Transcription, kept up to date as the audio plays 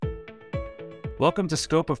Welcome to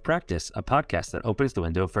Scope of Practice, a podcast that opens the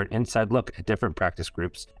window for an inside look at different practice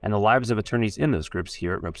groups and the lives of attorneys in those groups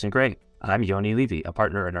here at Ropes & Gray. I'm Yoni Levy, a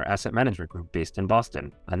partner in our asset management group based in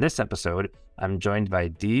Boston. On this episode, I'm joined by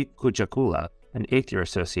Kuchukulla, an 8th-year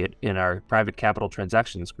associate in our private capital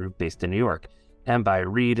transactions group based in New York, and by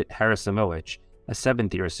Harasimowicz, a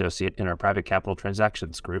 7th-year associate in our private capital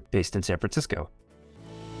transactions group based in San Francisco.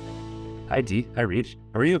 Hi, Dee. Hi, Reed.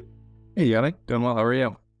 How are you? Hey, Yoni. Doing well. How are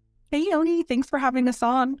you? Hey, Yoni. Thanks for having us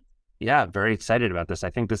on. Yeah, very excited about this. I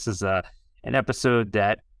think this is an episode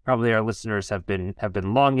that probably our listeners have been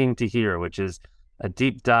longing to hear, which is a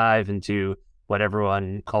deep dive into what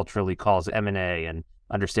everyone culturally calls M&A and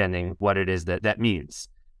understanding what it is that means.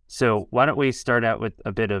 So why don't we start out with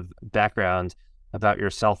a bit of background about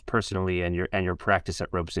yourself personally and your practice at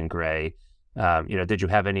Ropes & Gray. Did you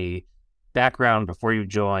have any background before you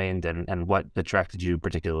joined, and what attracted you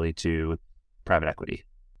particularly to private equity?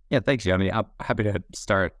 Yeah, thanks, Yoni. I'm happy to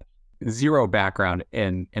start. Zero background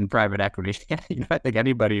in private equity. I think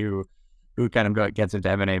anybody who kind of gets into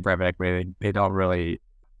M&A private equity, they don't really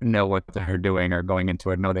know what they're doing or going into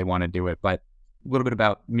it, know they want to do it. But a little bit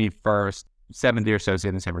about me first. 7th-year associate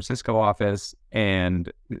in the San Francisco office,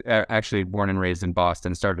 and actually born and raised in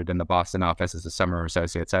Boston, started in the Boston office as a summer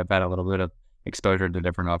associate. So I've had a little bit of exposure to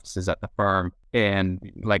different offices at the firm.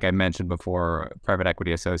 And like I mentioned before, private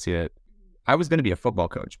equity associate, I was going to be a football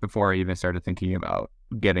coach before I even started thinking about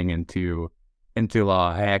getting into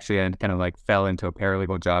law. I actually kind of like fell into a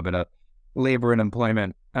paralegal job at a labor and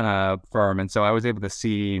employment firm. And so I was able to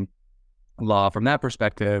see law from that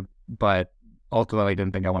perspective, but ultimately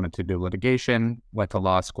didn't think I wanted to do litigation, went to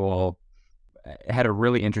law school, had a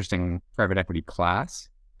really interesting private equity class.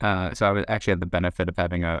 So I actually had the benefit of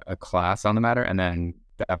having a class on the matter. And then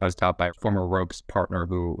I was taught by a former Ropes partner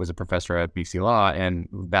who was a professor at BC Law. And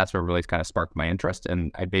that's what really kind of sparked my interest.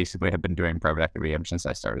 And I basically have been doing private equity ever since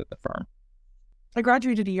I started at the firm. I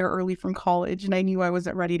graduated a year early from college, and I knew I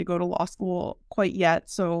wasn't ready to go to law school quite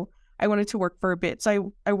yet. So I wanted to work for a bit.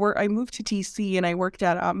 So I moved to DC, and I worked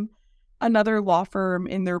at another law firm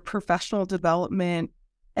in their professional development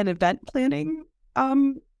and event planning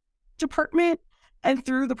department. And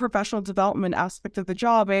through the professional development aspect of the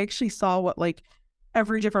job, I actually saw what like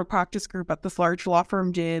every different practice group at this large law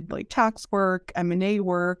firm did, like tax work, M&A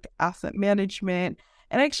work, asset management.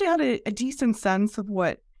 And I actually had a decent sense of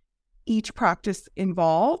what each practice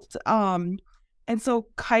involved. And so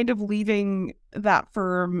kind of leaving that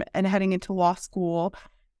firm and heading into law school,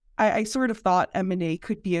 I sort of thought M&A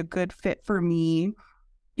could be a good fit for me,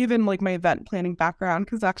 given like my event planning background,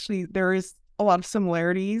 because actually there is a lot of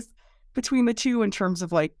similarities between the two in terms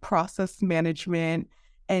of like process management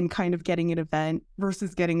and kind of getting an event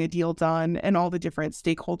versus getting a deal done and all the different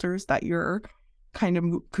stakeholders that you're kind of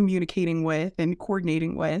communicating with and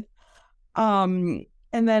coordinating with. And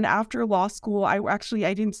then after law school, I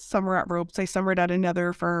didn't summer at Ropes. I summered at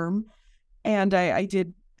another firm, and I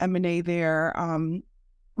did M&A there.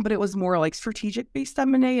 But it was more like strategic-based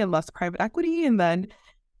M&A and less private equity. And then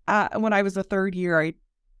when I was a third year, I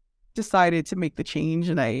decided to make the change,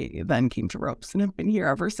 and I then came to Ropes and have been here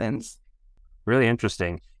ever since. Really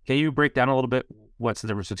interesting. Can you break down a little bit what's the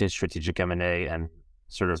difference between strategic M&A and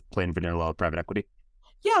sort of plain vanilla private equity?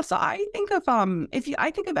 Yeah, so I think of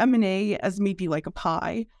I think of M&A as maybe like a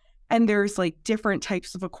pie, and there's like different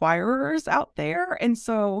types of acquirers out there. And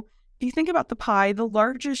so if you think about the pie, the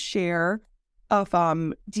largest share of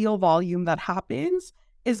deal volume that happens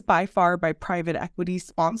is by far by private equity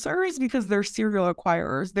sponsors, because they're serial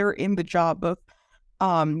acquirers. They're in the job of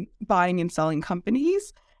buying and selling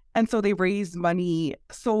companies. And so they raise money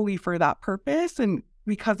solely for that purpose. And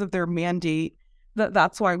because of their mandate,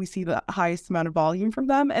 that's why we see the highest amount of volume from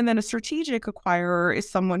them. And then a strategic acquirer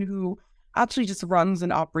is someone who actually just runs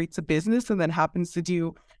and operates a business and then happens to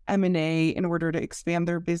do M&A in order to expand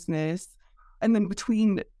their business. And then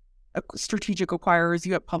between strategic acquirers,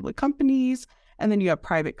 you have public companies, and then you have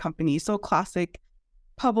private companies. So classic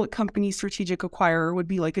public company strategic acquirer would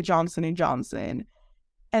be like a Johnson & Johnson.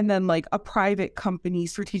 And then like a private company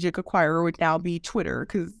strategic acquirer would now be Twitter,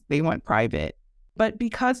 because they went private. But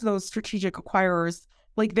because those strategic acquirers,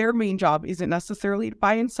 like their main job isn't necessarily to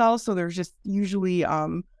buy and sell, so there's just usually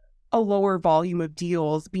a lower volume of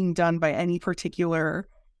deals being done by any particular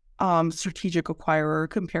strategic acquirer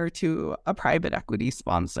compared to a private equity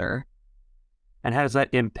sponsor. And how does that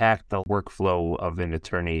impact the workflow of an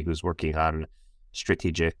attorney who's working on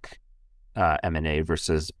strategic M&A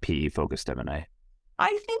versus PE-focused M&A?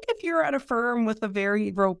 I think if you're at a firm with a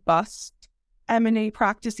very robust M&A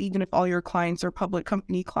practice, even if all your clients are public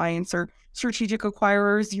company clients or strategic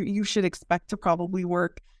acquirers, you should expect to probably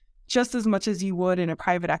work just as much as you would in a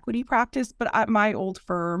private equity practice. But at my old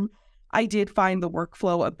firm, I did find the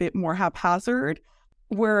workflow a bit more haphazard.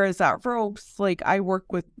 Whereas at Ropes, like I work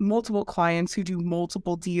with multiple clients who do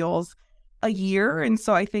multiple deals a year. And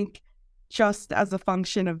so I think just as a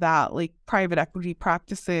function of that, like private equity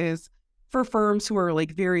practices for firms who are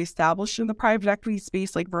like very established in the private equity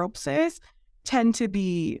space, like Ropes is, tend to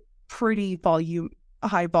be pretty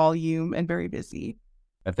high volume and very busy.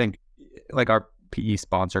 I think like our PE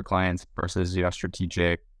sponsor clients versus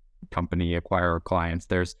strategic company acquirer clients,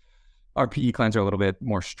 our PE clients are a little bit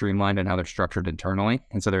more streamlined in how they're structured internally.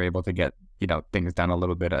 And so they're able to get, things done a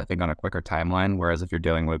little bit, I think, on a quicker timeline. Whereas if you're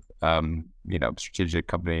dealing with, strategic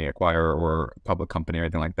company acquirer or public company or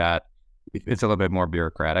anything like that, it's a little bit more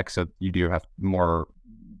bureaucratic. So you do have more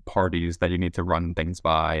parties that you need to run things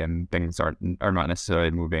by, and things are not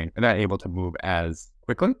necessarily moving. They're not able to move as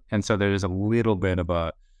quickly. And so there's a little bit of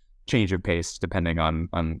a change of pace depending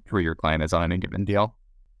on who your client is on any given deal.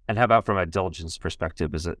 And how about from a diligence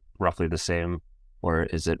perspective? Is it roughly the same, or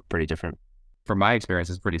is it pretty different? From my experience,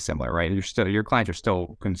 it's pretty similar, right? Your clients are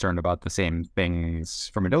still concerned about the same things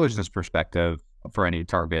from a diligence perspective for any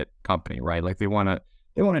target company, right? Like they want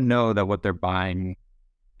to know that what they're buying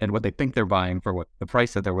and what they think they're buying for what the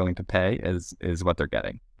price that they're willing to pay is what they're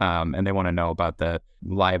getting. And they want to know about the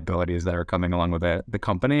liabilities that are coming along with the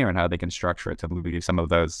company, and how they can structure it to leave some of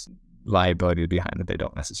those liabilities behind that they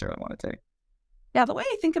don't necessarily want to take. Yeah, the way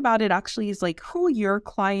I think about it actually is like who your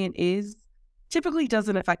client is typically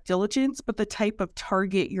doesn't affect diligence, but the type of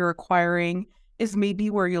target you're acquiring is maybe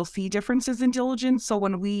where you'll see differences in diligence. So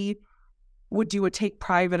when we would do a take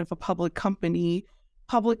private of a public company,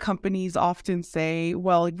 public companies often say,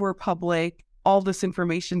 well, we're public, all this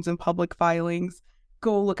information's in public filings,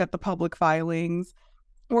 go look at the public filings.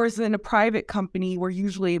 Whereas in a private company, we're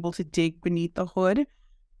usually able to dig beneath the hood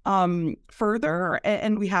further,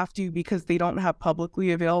 and we have to because they don't have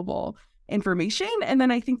publicly available information. And then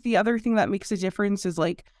I think the other thing that makes a difference is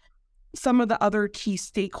like some of the other key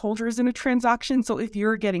stakeholders in a transaction. So if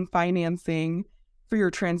you're getting financing for your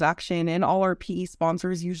transaction, and all our PE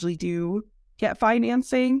sponsors usually do get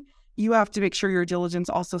financing, you have to make sure your diligence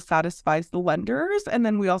also satisfies the lenders. And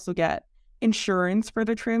then we also get insurance for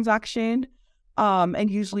the transaction. And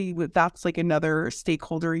usually that's like another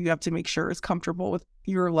stakeholder you have to make sure is comfortable with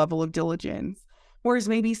your level of diligence. Whereas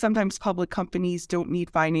maybe sometimes public companies don't need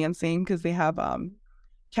financing because they have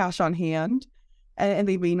cash on hand, and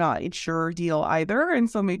they may not insure a deal either. And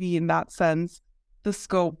so maybe in that sense, the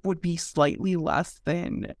scope would be slightly less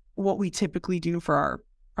than what we typically do for our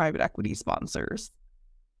private equity sponsors.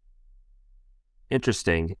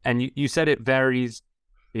 Interesting. And you said it varies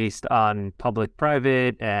based on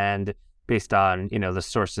public-private and based on, the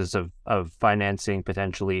sources of financing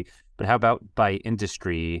potentially. But how about by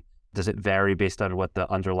industry? Does it vary based on what the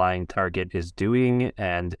underlying target is doing?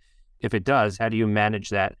 And if it does, how do you manage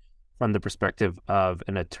that from the perspective of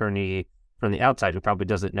an attorney from the outside who probably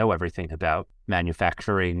doesn't know everything about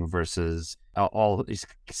manufacturing versus all these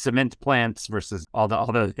cement plants versus all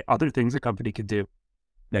the other things a company could do?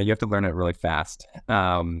 Yeah, you have to learn it really fast,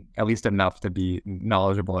 at least enough to be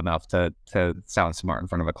knowledgeable enough to sound smart in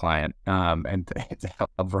front of a client, and to help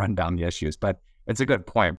run down the issues. But it's a good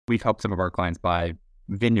point. We've helped some of our clients buy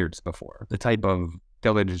vineyards before. The type of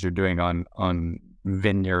diligence you're doing on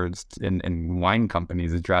vineyards and wine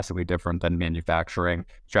companies is drastically different than manufacturing,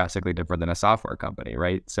 drastically different than a software company,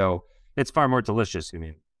 right? So it's far more delicious, you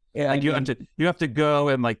mean? Yeah, like you have to go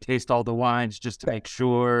and like taste all the wines just to make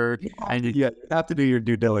sure. You have to do your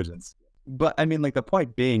due diligence. But I mean, like the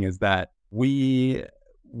point being is that we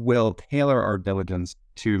will tailor our diligence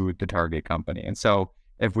to the target company. And so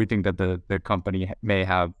if we think that the company may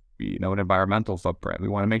have, an environmental footprint, we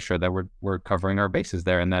want to make sure that we're covering our bases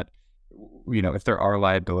there, and that, if there are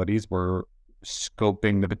liabilities, we're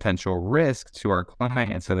scoping the potential risk to our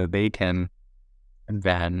client so that they can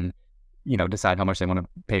then decide how much they want to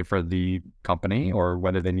pay for the company, or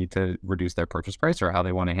whether they need to reduce their purchase price, or how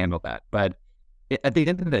they want to handle that. But at the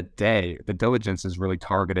end of the day, the diligence is really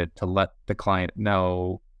targeted to let the client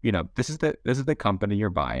know, this is the company you're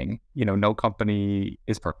buying. No company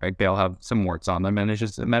is perfect. They'll have some warts on them, and it's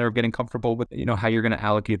just a matter of getting comfortable with, how you're going to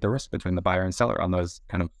allocate the risk between the buyer and seller on those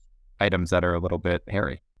kind of items that are a little bit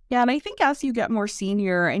hairy. Yeah, and I think as you get more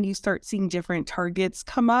senior and you start seeing different targets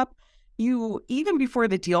come up, you, even before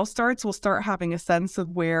the deal starts, will start having a sense of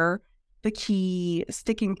where the key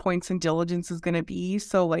sticking points in diligence is going to be.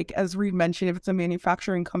 So like, as Reed mentioned, if it's a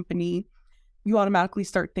manufacturing company, you automatically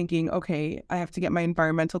start thinking, okay, I have to get my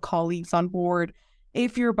environmental colleagues on board.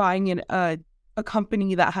 If you're buying in a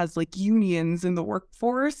company that has like unions in the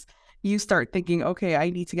workforce, you start thinking, okay, I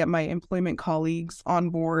need to get my employment colleagues on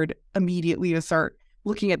board immediately to start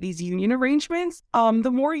looking at these union arrangements.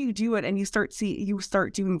 The more you do it and you start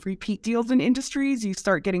doing repeat deals in industries, you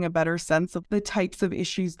start getting a better sense of the types of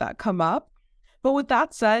issues that come up. But with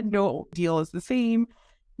that said, no deal is the same.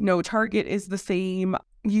 No target is the same.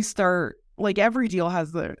 You start, like, every deal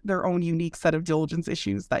has their own unique set of diligence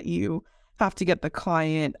issues that you have to get the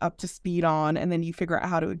client up to speed on, and then you figure out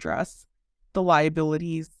how to address the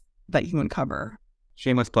liabilities that you uncover.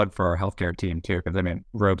 Shameless plug for our healthcare team too, because I mean,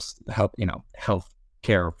 Rope's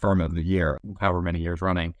healthcare firm of the year, however many years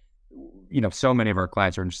running. So many of our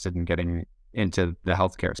clients are interested in getting into the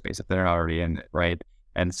healthcare space if they're already in it, right?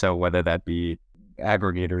 And so whether that be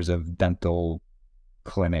aggregators of dental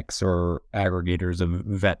clinics or aggregators of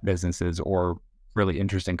vet businesses or really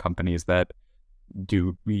interesting companies that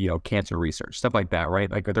do cancer research, stuff like that, right?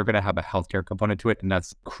 Like they're going to have a healthcare component to it, and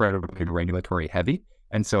that's incredibly regulatory heavy.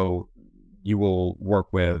 And so you will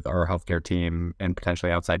work with our healthcare team and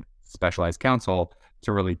potentially outside specialized counsel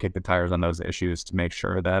to really kick the tires on those issues to make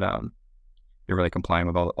sure that you're really complying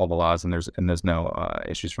with all the laws and there's no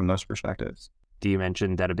issues from those perspectives. You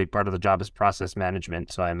mentioned that a big part of the job is process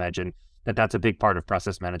management. So I imagine that that's a big part of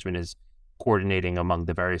process management is coordinating among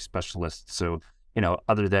the various specialists. So,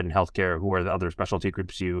 other than healthcare, who are the other specialty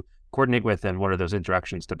groups you coordinate with, and what are those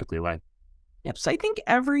interactions typically like? Yep. So I think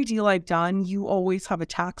every deal I've done, you always have a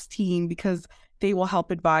tax team because they will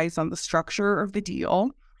help advise on the structure of the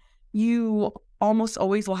deal. You almost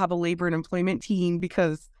always will have a labor and employment team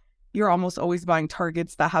because you're almost always buying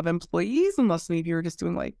targets that have employees, unless maybe you're just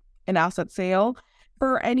doing like an asset sale.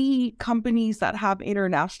 For any companies that have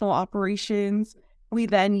international operations, we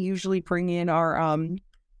then usually bring in our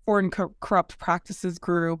foreign corrupt practices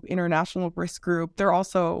group, international risk group. They're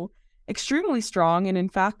also extremely strong. And in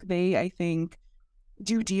fact, they, I think,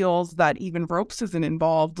 do deals that even Ropes isn't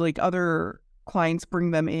involved. Like other clients bring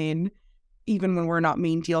them in, even when we're not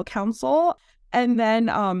main deal counsel. And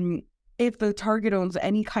then if the target owns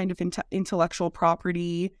any kind of intellectual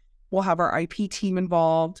property, we'll have our IP team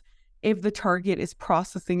involved. If the target is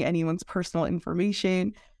processing anyone's personal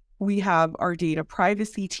information, we have our data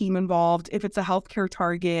privacy team involved. If it's a healthcare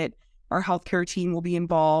target, our healthcare team will be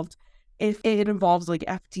involved. If it involves like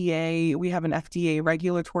FDA, we have an FDA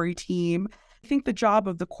regulatory team. I think the job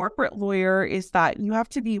of the corporate lawyer is that you have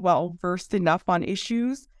to be well versed enough on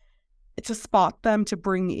issues to spot them, to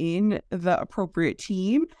bring in the appropriate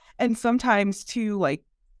team. And sometimes too, like,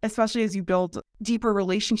 especially as you build deeper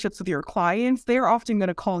relationships with your clients, they're often going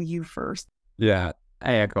to call you first. Yeah,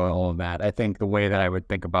 I echo all of that. I think the way that I would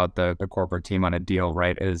think about the corporate team on a deal,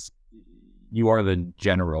 right, is you are the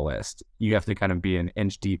generalist. You have to kind of be an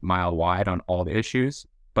inch deep, mile wide on all the issues,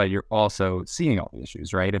 but you're also seeing all the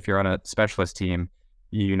issues, right? If you're on a specialist team,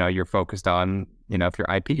 you're focused on, if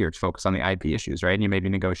you're IP, you're focused on the IP issues, right? And you may be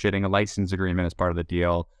negotiating a license agreement as part of the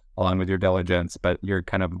deal along with your diligence, but you're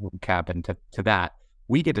kind of capping to that.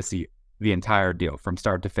 We get to see the entire deal from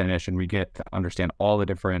start to finish, and we get to understand all the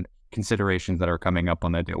different considerations that are coming up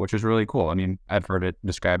on that deal, which is really cool. I mean, I've heard it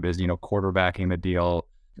described as, quarterbacking the deal,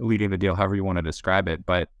 leading the deal, however you want to describe it.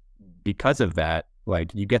 But because of that,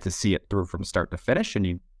 like, you get to see it through from start to finish, and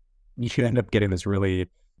you end up getting this really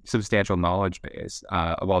substantial knowledge base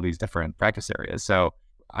of all these different practice areas. So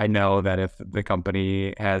I know that if the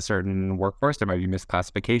company has certain workforce, there might be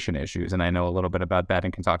misclassification issues, and I know a little bit about that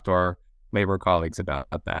and can talk to our labor colleagues about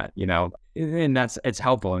that, and it's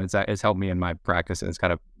helpful, and it's helped me in my practice, and it's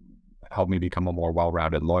kind of helped me become a more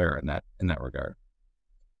well-rounded lawyer in that regard.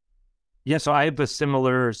 Yeah, so I have a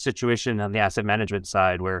similar situation on the asset management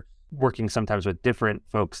side where working sometimes with different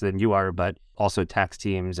folks than you are, but also tax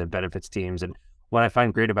teams and benefits teams. And what I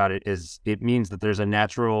find great about it is it means that there's a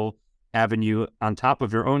natural avenue on top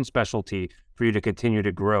of your own specialty for you to continue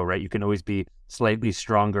to grow, right? You can always be slightly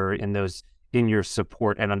stronger in your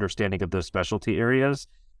support and understanding of those specialty areas.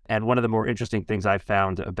 And one of the more interesting things I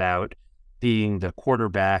found about being the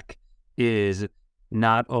quarterback is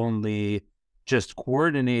not only just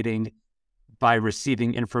coordinating by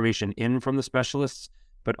receiving information in from the specialists,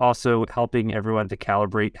 but also helping everyone to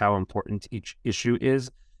calibrate how important each issue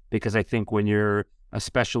is. Because I think when you're a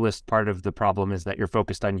specialist, part of the problem is that you're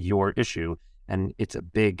focused on your issue. And it's a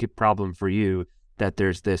big problem for you that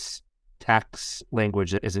there's this tax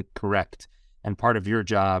language that isn't correct. And part of your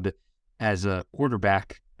job as a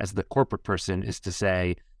quarterback, as the corporate person, is to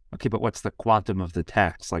say, okay, but what's the quantum of the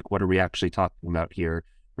tax? Like, what are we actually talking about here,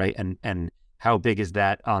 right? And how big is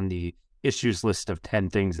that on the issues list of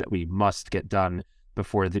 10 things that we must get done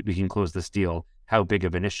before we can close this deal? How big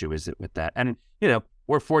of an issue is it with that? And,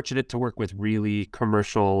 we're fortunate to work with really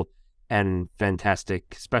commercial and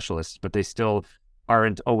fantastic specialists, but they still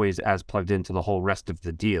aren't always as plugged into the whole rest of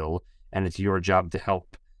the deal. And it's your job to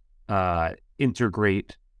help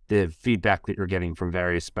integrate the feedback that you're getting from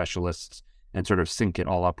various specialists and sort of sync it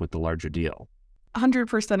all up with the larger deal.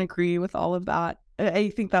 100% agree with all of that. I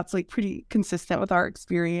think that's like pretty consistent with our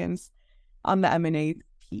experience on the M&A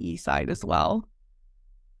PE side as well.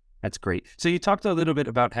 That's great. So you talked a little bit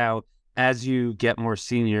about how as you get more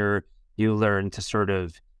senior, you learn to sort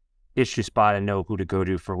of issue spot and know who to go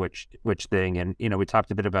to for which thing. And, we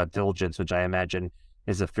talked a bit about diligence, which I imagine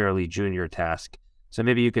is a fairly junior task. So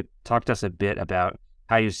maybe you could talk to us a bit about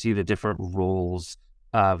how you see the different roles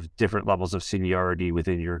of different levels of seniority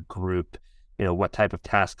within your group. What type of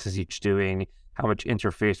tasks is each doing? How much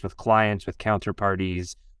interface with clients, with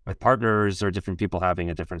counterparties, with partners, or different people having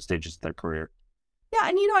at different stages of their career? Yeah,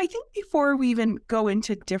 and I think before we even go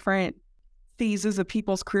into different phases of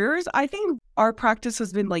people's careers, I think our practice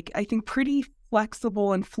has been pretty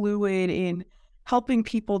flexible and fluid in helping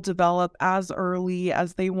people develop as early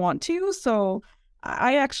as they want to. So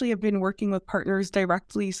I actually have been working with partners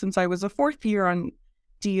directly since I was a fourth year on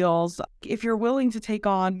deals. If you're willing to take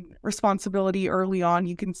on responsibility early on,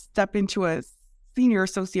 you can step into a senior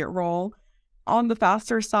associate role on the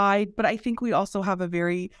faster side. But I think we also have a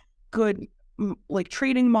very good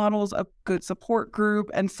training models, a good support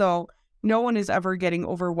group. And so no one is ever getting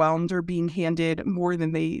overwhelmed or being handed more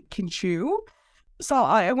than they can chew. So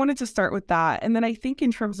I wanted to start with that. And then I think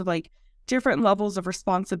in terms of different levels of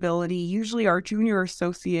responsibility, usually our junior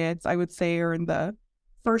associates, I would say, are in the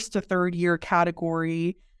first to third year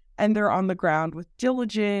category, and they're on the ground with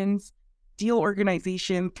diligence, deal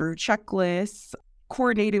organization through checklists,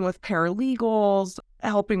 coordinating with paralegals,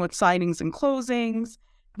 helping with signings and closings.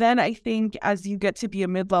 Then I think as you get to be a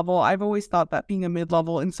mid-level, I've always thought that being a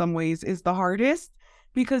mid-level in some ways is the hardest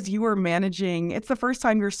because you are managing, it's the first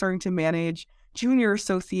time you're starting to manage junior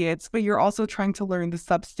associates, but you're also trying to learn the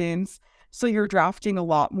substance. So you're drafting a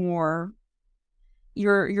lot more.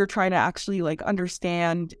 You're trying to actually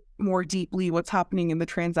understand more deeply what's happening in the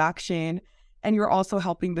transaction, and you're also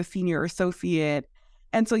helping the senior associate.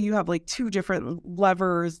 And so you have two different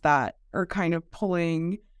levers that are kind of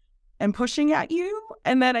pulling and pushing at you.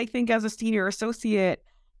 And then I think as a senior associate,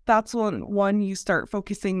 that's when you start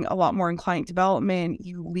focusing a lot more on client development.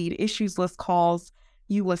 You lead issues list calls,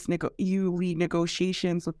 you lead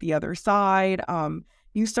negotiations with the other side.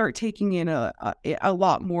 You start taking in a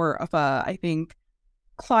lot more of a, I think,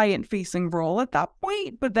 client-facing role at that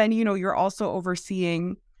point. But then, you're also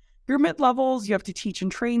overseeing your mid-levels. You have to teach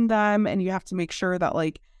and train them, and you have to make sure that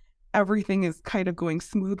everything is kind of going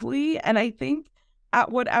smoothly. And I think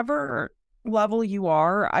at whatever level you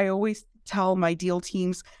are, I always tell my deal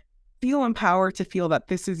teams, feel empowered to feel that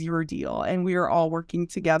this is your deal and we are all working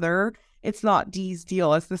together. It's not Dee's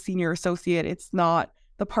deal as the senior associate. It's not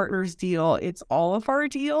the partner's deal. It's all of our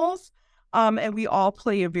deals. And we all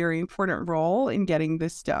play a very important role in getting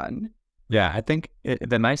this done. Yeah, I think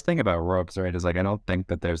the nice thing about ropes, right, is I don't think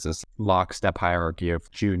that there's this lockstep hierarchy of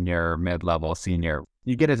junior, mid-level, senior.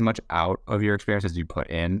 You get as much out of your experience as you put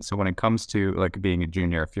in. So when it comes to being a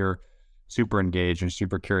junior, if you're super engaged and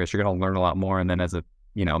super curious, you're going to learn a lot more. And then as a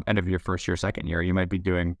end of your first year, second year, you might be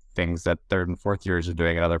doing things that third and fourth years are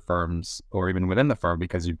doing at other firms or even within the firm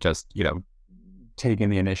because you've just taken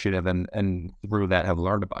the initiative and through that have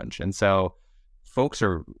learned a bunch. And so folks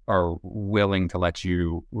are willing to let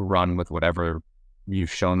you run with whatever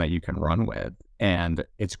you've shown that you can run with. And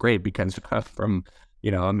it's great because from,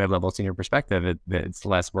 a mid-level senior perspective, it's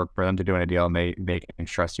less work for them to do in a deal and they can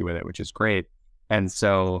trust you with it, which is great. And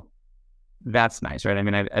so that's nice, right? I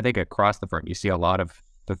mean, I think across the firm, you see a lot of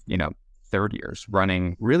the, third years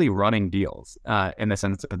running deals in the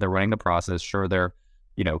sense that they're running the process. Sure, they're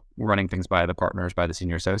running things by the partners, by the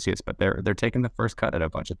senior associates, but they're taking the first cut at a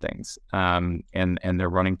bunch of things. And they're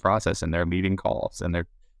running process and they're leading calls and they're,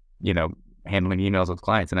 handling emails with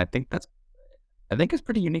clients. And I think it's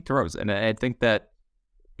pretty unique to Rose. And I think that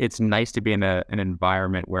it's nice to be in an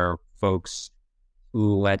environment where folks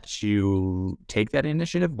let you take that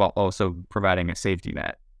initiative while also providing a safety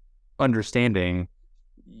net, understanding,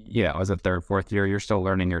 as a third, fourth year, you're still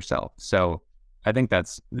learning yourself. So I think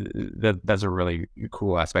that's a really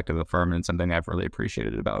cool aspect of the firm and something I've really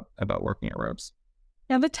appreciated about working at Ropes.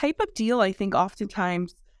 Now, the type of deal I think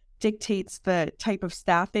oftentimes dictates the type of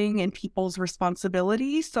staffing and people's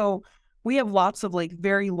responsibility. So we have lots of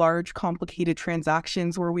very large, complicated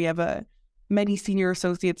transactions where we have many senior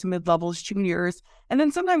associates, mid-levels, juniors. And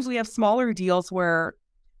then sometimes we have smaller deals where,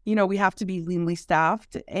 we have to be leanly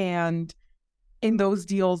staffed. And in those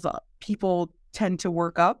deals, people tend to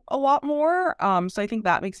work up a lot more. So I think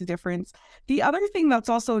that makes a difference. The other thing that's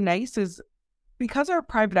also nice is because our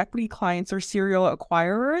private equity clients are serial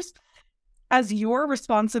acquirers, as your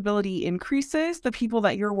responsibility increases, the people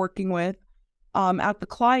that you're working with at the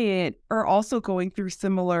client are also going through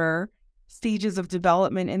similar stages of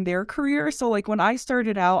development in their career. So like when I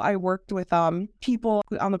started out, I worked with people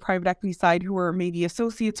on the private equity side who were maybe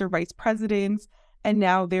associates or vice presidents, and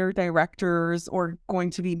now they're directors or going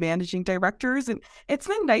to be managing directors. And it's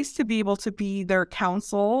been nice to be able to be their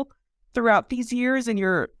counsel throughout these years, and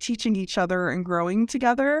you're teaching each other and growing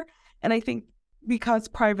together. And I think because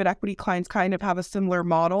private equity clients kind of have a similar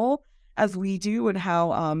model as we do, and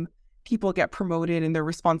how people get promoted in their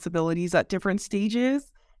responsibilities at different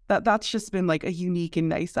stages, that's just been like a unique and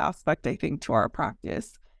nice aspect, I think, to our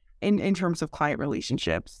practice in terms of client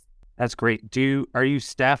relationships. That's great. Are you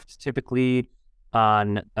staffed typically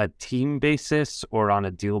on a team basis or on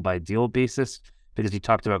a deal by deal basis? Because you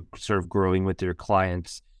talked about sort of growing with your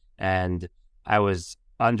clients, and I was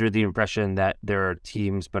under the impression that there are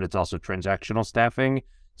teams, but it's also transactional staffing.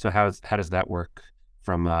 So how does that work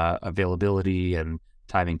from availability and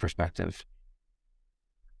timing perspective?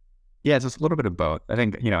 Yeah, it's just a little bit of both. I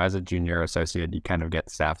think, as a junior associate, you kind of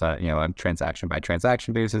get staffed at, on transaction by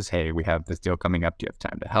transaction basis. Hey, we have this deal coming up. Do you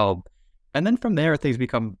have time to help? And then from there, things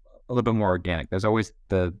become a little bit more organic. There's always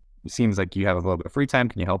it seems like you have a little bit of free time.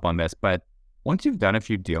 Can you help on this? But once you've done a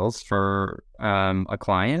few deals for a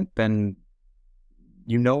client, then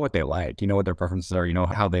you know what they like. You know what their preferences are. You know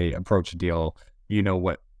how they approach a deal. You know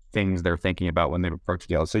what things they're thinking about when they approach a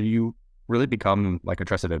deal. So you really become like a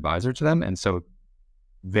trusted advisor to them. And so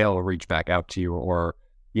they'll reach back out to you, or,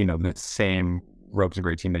 the same ropes and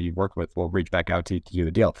gray team that you've worked with will reach back out to you to do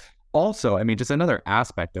the deal. Also, I mean, just another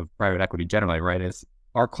aspect of private equity generally, right, is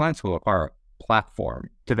our clients will acquire a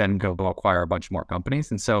platform to then go acquire a bunch more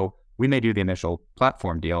companies. And so we may do the initial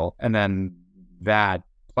platform deal, and then that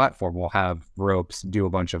platform will have ropes do a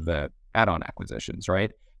bunch of the add-on acquisitions,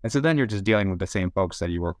 right? And so then you're just dealing with the same folks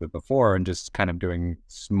that you worked with before and just kind of doing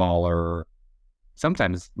smaller,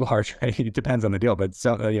 sometimes large, right? It depends on the deal, but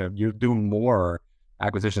you're doing more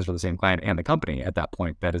acquisitions for the same client and the company at that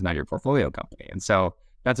point that is not your portfolio company. And so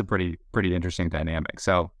that's a pretty interesting dynamic.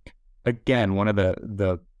 So again, one of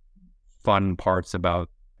the fun parts about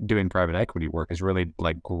doing private equity work is really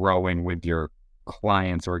like growing with your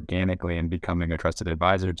clients organically and becoming a trusted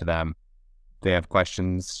advisor to them. They have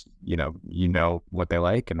questions, you know what they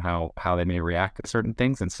like and how they may react to certain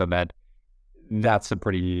things. And so that's a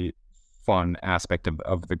pretty fun aspect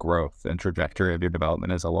of the growth and trajectory of your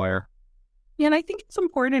development as a lawyer. Yeah, and I think it's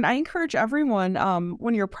important. I encourage everyone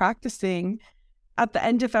when you're practicing at the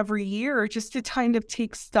end of every year just to kind of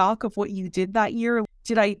take stock of what you did that year.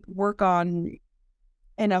 Did I work on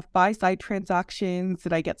enough buy-side transactions?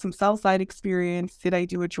 Did I get some sell-side experience? Did I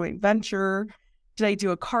do a joint venture? Did I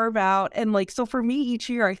do a carve-out? And so for me, each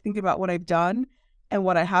year I think about what I've done and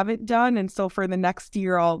what I haven't done. And so for the next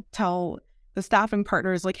year, I'll tell the staffing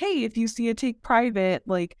partners, like, hey, if you see a take private,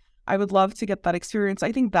 I would love to get that experience.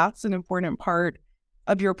 I think that's an important part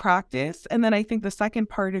of your practice. And then I think the second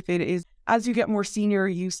part of it is, as you get more senior,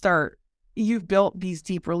 you've built these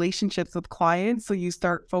deep relationships with clients. So you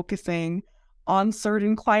start focusing on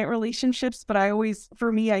certain client relationships. But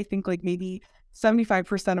for me, I think maybe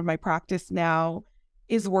 75% of my practice now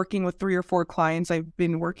is working with 3 or 4 clients I've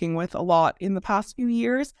been working with a lot in the past few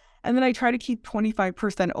years. And then I try to keep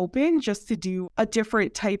 25% open just to do a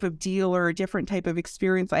different type of deal or a different type of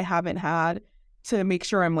experience I haven't had, to make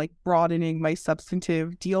sure I'm broadening my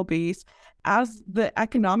substantive deal base, as the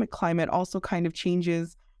economic climate also kind of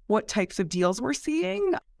changes what types of deals we're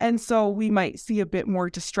seeing. And so we might see a bit more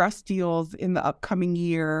distressed deals in the upcoming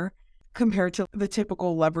year compared to the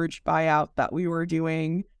typical leveraged buyout that we were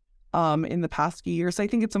doing in the past few years. So I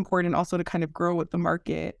think it's important also to kind of grow with the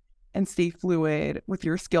market and stay fluid with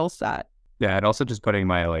your skill set. Yeah, and also just putting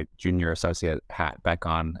my junior associate hat back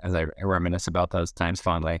on as I reminisce about those times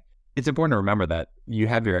fondly. It's important to remember that you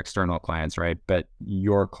have your external clients, right? But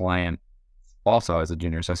your client also, as a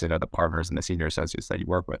junior associate, are the partners and the senior associates that you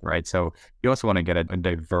work with, right? So you also want to get a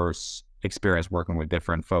diverse experience working with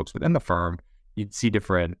different folks within the firm. You'd see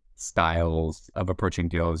different styles of approaching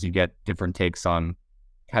deals. You get different takes on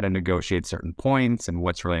how to negotiate certain points and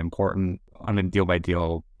what's really important on a deal by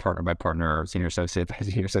deal, partner by partner, senior associate by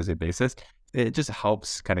senior associate basis. It just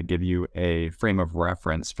helps kind of give you a frame of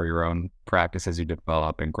reference for your own practice as you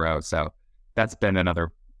develop and grow. So that's been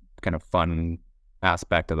another kind of fun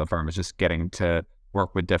aspect of the firm, is just getting to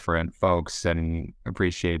work with different folks and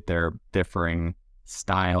appreciate their differing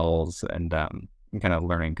styles and kind of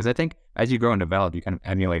learning. Because I think as you grow and develop, you kind of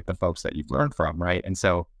emulate the folks that you've learned from, right? And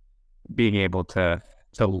so being able to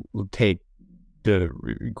take the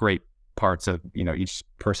great parts of, each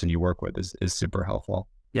person you work with is super helpful.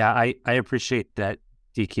 Yeah, I appreciate that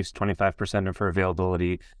Dee keeps 25% of her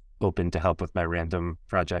availability open to help with my random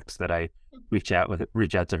projects that I reach out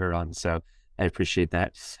to her on. So I appreciate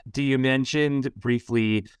that. Dee, you mentioned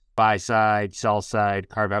briefly buy side, sell side,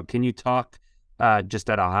 carve out. Can you talk just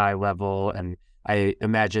at a high level? And I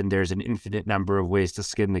imagine there's an infinite number of ways to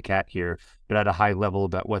skin the cat here, but at a high level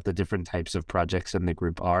about what the different types of projects in the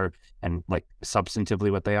group are and like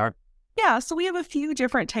substantively what they are. Yeah, so we have a few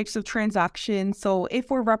different types of transactions. So if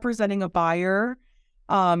we're representing a buyer,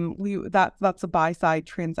 that's a buy side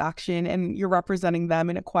transaction, and you're representing them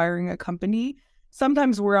in acquiring a company.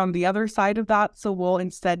 Sometimes we're on the other side of that, so we'll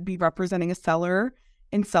instead be representing a seller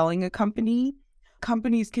in selling a company.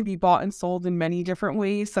 Companies can be bought and sold in many different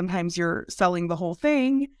ways. Sometimes you're selling the whole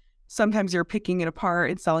thing. Sometimes you're picking it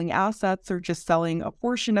apart and selling assets, or just selling a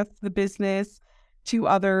portion of the business to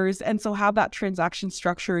others. And so how that transaction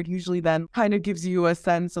structured usually then kind of gives you a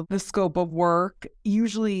sense of the scope of work.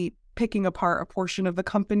 Usually picking apart a portion of the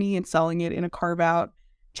company and selling it in a carve out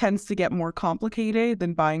tends to get more complicated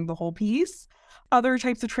than buying the whole piece. Other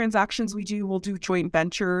types of transactions we'll do joint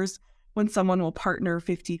ventures when someone will partner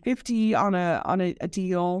 50-50 on a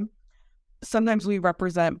deal. Sometimes we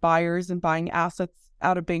represent buyers and buying assets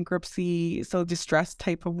out of bankruptcy, so distressed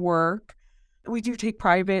type of work. We do take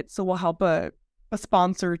private, so we'll help a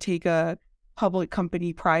sponsor take a public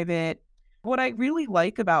company private. What I really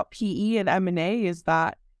like about PE and M&A is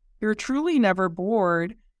that you're truly never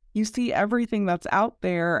bored. You see everything that's out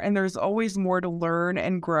there, and there's always more to learn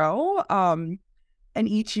and grow. And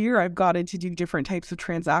each year I've gotten to do different types of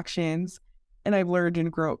transactions, and I've learned and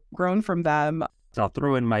grown from them. So I'll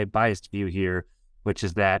throw in my biased view here, which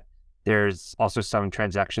is that there's also some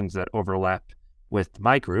transactions that overlap with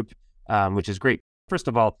my group, which is great. First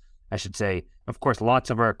of all, I should say, of course, lots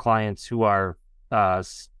of our clients who are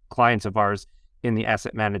clients of ours in the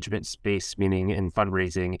asset management space, meaning in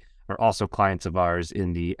fundraising, are also clients of ours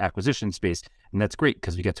in the acquisition space. And that's great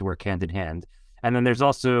because we get to work hand in hand. And then there's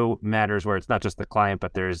also matters where it's not just the client,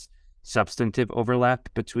 but there's substantive overlap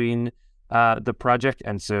between the project.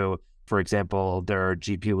 And so, for example, there are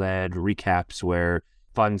GP-led recaps where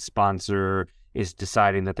fund sponsor is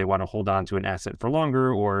deciding that they want to hold on to an asset for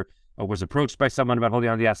longer, or was approached by someone about holding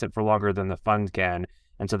on to the asset for longer than the fund can.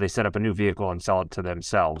 And so they set up a new vehicle and sell it to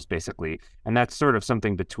themselves, basically. And that's sort of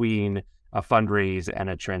something between a fundraise and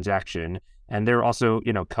a transaction. And there are also,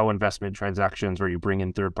 co-investment transactions where you bring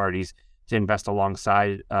in third parties to invest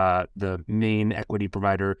alongside the main equity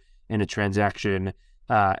provider in a transaction.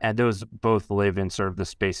 And those both live in sort of the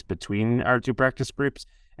space between our two practice groups.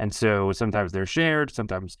 And so sometimes they're shared,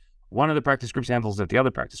 sometimes one of the practice groups handles it, the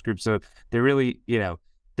other practice group. So they're really,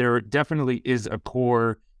 there definitely is a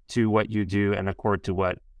core to what you do and a core to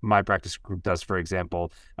what my practice group does, for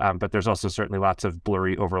example. But there's also certainly lots of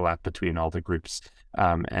blurry overlap between all the groups,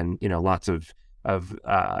 and lots of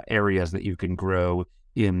areas that you can grow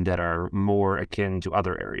in that are more akin to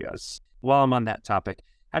other areas. While I'm on that topic,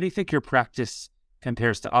 how do you think your practice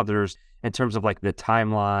compares to others in terms of like the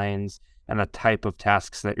timelines and the type of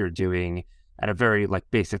tasks that you're doing at a very like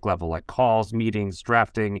basic level, like calls, meetings,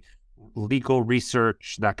 drafting, legal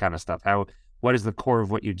research, that kind of stuff? What is the core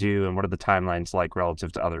of what you do, and what are the timelines like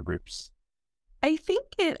relative to other groups? I think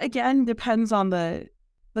it, again, depends on the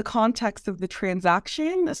context of the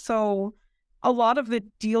transaction. So a lot of the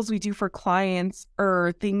deals we do for clients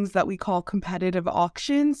are things that we call competitive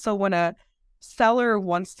auctions. So when a seller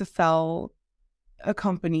wants to sell a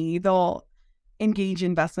company, they'll engage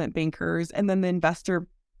investment bankers, and then the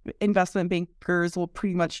investment bankers will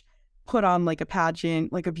pretty much put on like a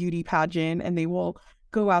pageant, like a beauty pageant, and they will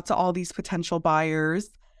go out to all these potential buyers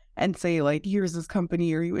and say, like, here's this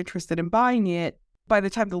company, are you interested in buying it? By the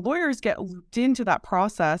time the lawyers get looped into that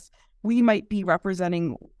process, we might be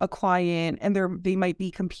representing a client, and they might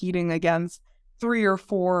be competing against 3 or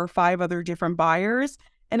 4 or 5 other different buyers.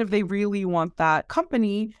 And if they really want that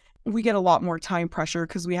company, we get a lot more time pressure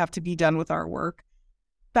because we have to be done with our work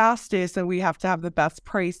fastest, and we have to have the best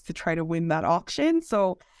price to try to win that auction.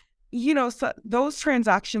 So those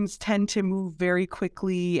transactions tend to move very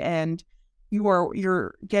quickly, and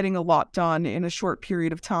you're getting a lot done in a short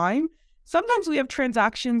period of time. Sometimes we have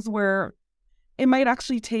transactions where it might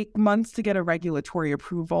actually take months to get a regulatory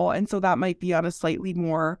approval, and so that might be on a slightly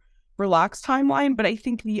more relaxed timeline. But I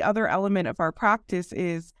think the other element of our practice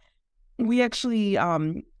is we actually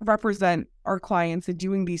represent our clients in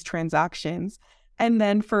doing these transactions. And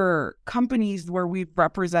then for companies where we've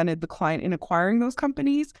represented the client in acquiring those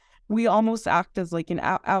companies, we almost act as like an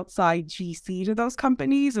outside GC to those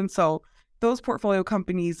companies. And so those portfolio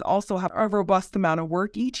companies also have a robust amount of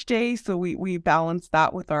work each day. So we balance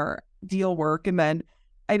that with our deal work. And then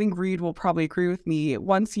I think Reed will probably agree with me.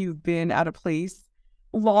 Once you've been at a place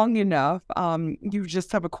long enough, you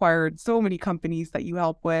just have acquired so many companies that you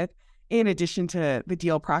help with, in addition to the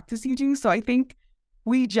deal practice you do. So I think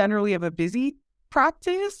we generally have a busy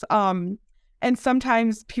practice. And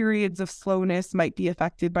sometimes periods of slowness might be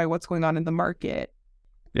affected by what's going on in the market.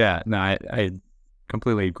 Yeah, no, I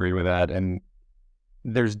completely agree with that. And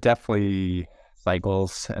there's definitely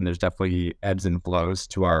cycles and there's definitely ebbs and flows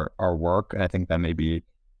to our work. And I think that may be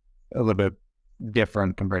a little bit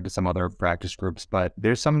different compared to some other practice groups, but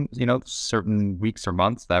there's some, certain weeks or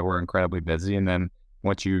months that we're incredibly busy. And then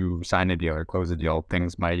once you sign a deal or close a deal,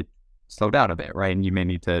 things might slow down a bit, right? And you may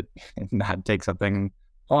need to not take something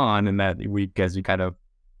on in that week as you kind of,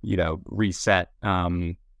 reset,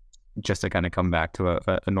 just to kind of come back to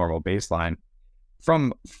a normal baseline.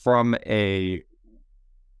 From a,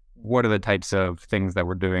 what are the types of things that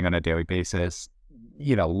we're doing on a daily basis?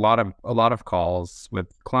 A lot of calls with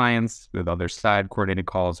clients, with other side coordinated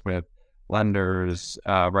calls with lenders,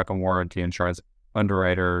 rep and warranty insurance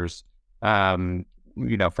underwriters. From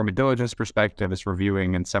a diligence perspective, it's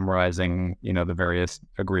reviewing and summarizing, the various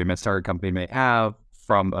agreements our company may have.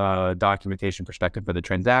 From a documentation perspective for the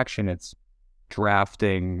transaction, it's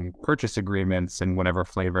drafting purchase agreements in whatever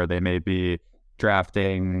flavor they may be,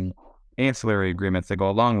 drafting ancillary agreements that go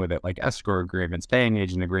along with it, like escrow agreements, paying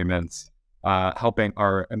agent agreements, helping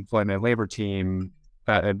our employment and labor team,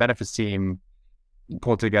 and benefits team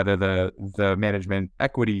pull together the management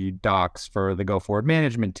equity docs for the go forward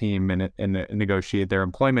management team and negotiate their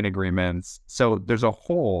employment agreements. So there's a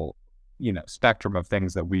whole, spectrum of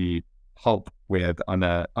things that we help with on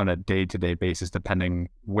a day-to-day basis, depending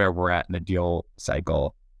where we're at in the deal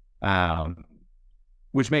cycle.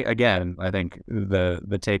 Which again, I think the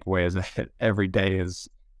takeaway is that every day is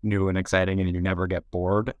new and exciting and you never get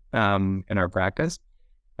bored in our practice.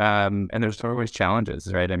 And there's always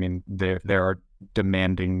challenges, right? I mean, there are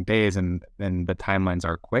demanding days and the timelines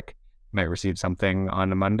are quick. You might receive something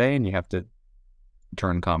on a Monday and you have to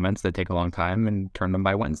turn comments that take a long time and turn them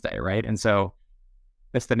by Wednesday, right? And so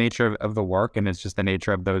it's the nature of the work, and it's just the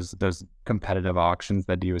nature of those competitive auctions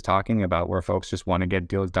that Dee was talking about, where folks just want to get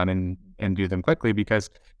deals done and do them quickly because,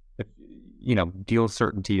 deal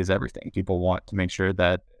certainty is everything. People want to make sure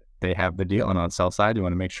that they have the deal, and on the sell side, you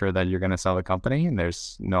want to make sure that you're going to sell the company and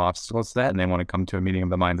there's no obstacles to that, and they want to come to a meeting of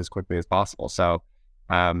the mind as quickly as possible. So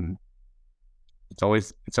it's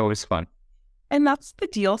always fun. And that's the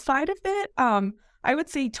deal side of it. I would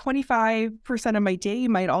say 25% of my day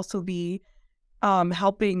might also be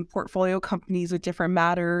helping portfolio companies with different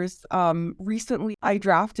matters. Recently, I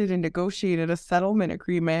drafted and negotiated a settlement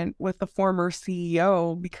agreement with the former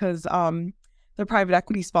CEO because the private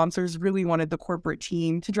equity sponsors really wanted the corporate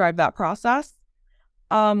team to drive that process.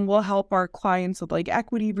 We'll help our clients with like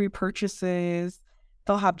equity repurchases.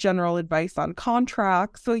 They'll have general advice on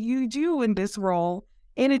contracts. So you do in this role,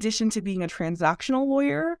 in addition to being a transactional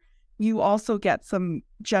lawyer, you also get some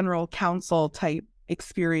general counsel type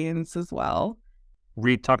experience as well.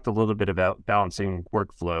 Reed talked a little bit about balancing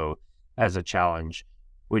workflow as a challenge.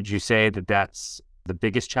 Would you say that that's the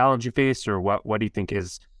biggest challenge you face, or what do you think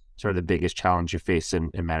is sort of the biggest challenge you face in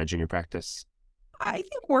managing your practice? I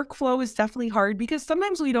think workflow is definitely hard because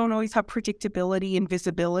sometimes we don't always have predictability and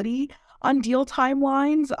visibility on deal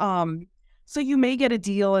timelines. So you may get a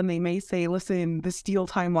deal and they may say, listen, this deal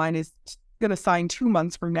timeline is going to sign 2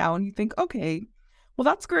 months from now. And you think, okay, well,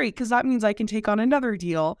 that's great because that means I can take on another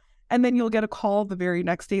deal. And then you'll get a call the very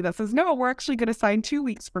next day that says, no, we're actually going to sign 2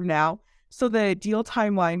 weeks from now. So the deal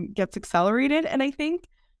timeline gets accelerated. And I think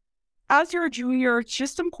as you're a junior, it's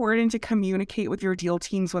just important to communicate with your deal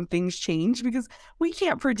teams when things change because we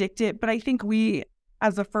can't predict it. But I think we,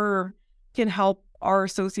 as a firm, can help our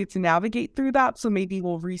associates navigate through that. So maybe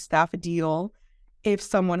we'll restaff a deal if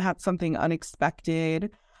someone had something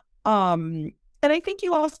unexpected. And I think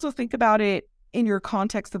you also think about it in your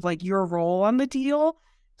context of like your role on the deal.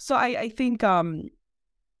 So I think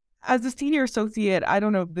as a senior associate, I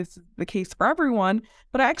don't know if this is the case for everyone,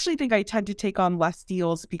 but I actually think I tend to take on less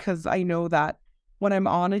deals because I know that when I'm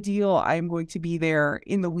on a deal, I'm going to be there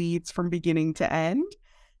in the weeds from beginning to end.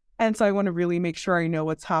 And so I want to really make sure I know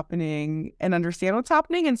what's happening and understand what's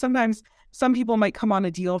happening. And sometimes some people might come on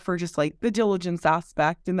a deal for just like the diligence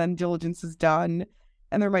aspect, and then diligence is done.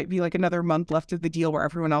 And there might be like another month left of the deal where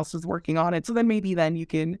everyone else is working on it. So then maybe then you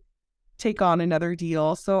can take on another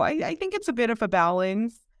deal. So I think it's a bit of a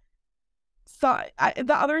balance. So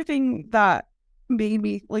the other thing that made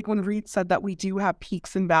me, like when Reed said that we do have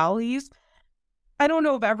peaks and valleys, I don't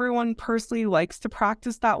know if everyone personally likes to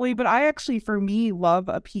practice that way, but I actually, for me, love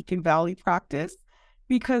a peak and valley practice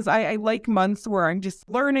because I like months where I'm just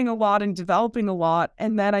learning a lot and developing a lot,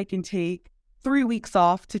 and then I can take 3 weeks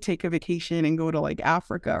off to take a vacation and go to like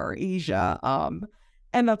Africa or Asia.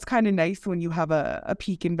 And that's kind of nice when you have a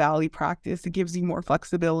peak and valley practice. It gives you more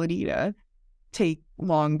flexibility to take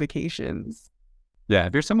long vacations. Yeah,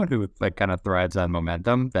 if you're someone who like kind of thrives on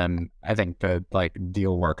momentum, then I think the like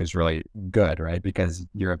deal work is really good, right? Because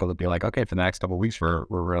you're able to be like, okay, for the next couple of weeks, we're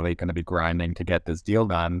really going to be grinding to get this deal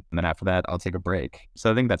done, and then after that, I'll take a break. So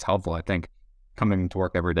I think that's helpful. I think coming to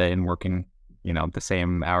work every day and working, the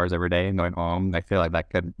same hours every day and going home, I feel like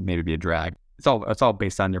that could maybe be a drag. It's all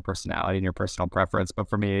based on your personality and your personal preference. But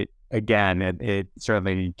for me, again, it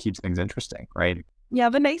certainly keeps things interesting, right? Yeah,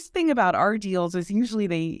 the nice thing about our deals is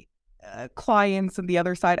usually clients on the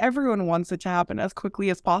other side, everyone wants it to happen as quickly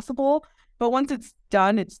as possible. But once it's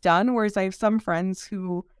done, it's done. Whereas I have some friends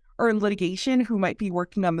who are in litigation who might be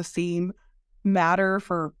working on the same matter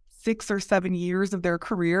for 6 or 7 years of their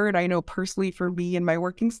career. And I know personally for me and my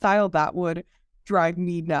working style, that would drive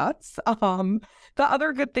me nuts. The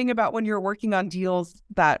other good thing about when you're working on deals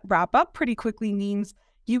that wrap up pretty quickly means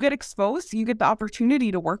you get exposed. You get the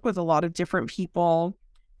opportunity to work with a lot of different people,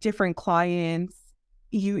 different clients.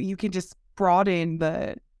 You can just broaden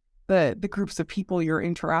the groups of people you're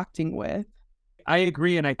interacting with. I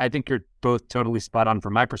agree, and I think you're both totally spot on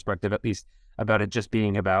from my perspective, at least, about it just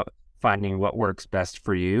being about finding what works best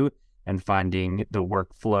for you and finding the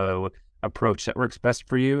workflow approach that works best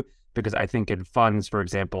for you. Because I think in funds, for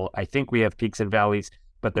example, I think we have peaks and valleys,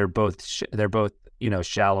 but they're both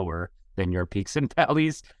shallower than your peaks and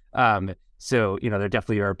valleys. So there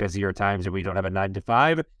definitely are busier times and we don't have a 9 to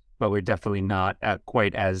 5, but we're definitely not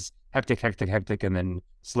quite as hectic, and then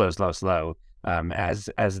slow, as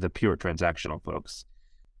the pure transactional folks.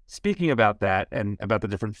 Speaking about that and about the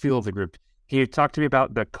different feel of the group, can you talk to me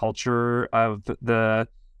about the culture of the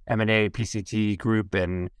M&A PCT group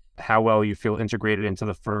and how well you feel integrated into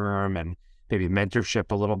the firm and maybe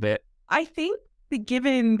mentorship a little bit? I think that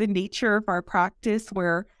given the nature of our practice,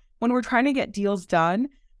 where when we're trying to get deals done,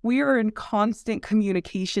 we are in constant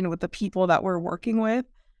communication with the people that we're working with.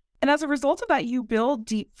 And as a result of that, you build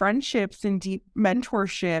deep friendships and deep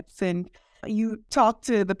mentorships, and you talk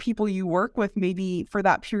to the people you work with maybe for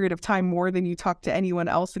that period of time more than you talk to anyone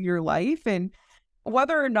else in your life. And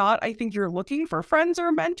whether or not I think you're looking for friends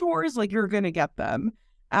or mentors, like you're going to get them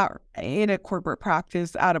in a corporate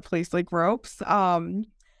practice at a place like Ropes. And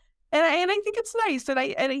I think it's nice.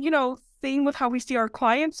 And same with how we see our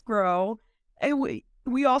clients grow. And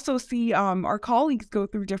we also see our colleagues go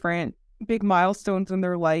through different big milestones in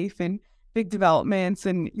their life and big developments,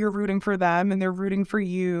 and you're rooting for them and they're rooting for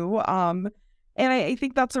you. And I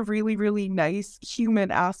think that's a really, really nice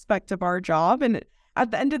human aspect of our job. And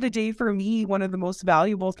at the end of the day, for me, one of the most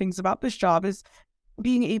valuable things about this job is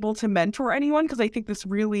being able to mentor anyone, because I think this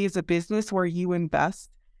really is a business where you invest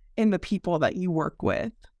in the people that you work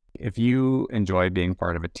with. If you enjoy being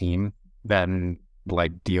part of a team, then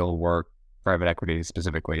like deal work, private equity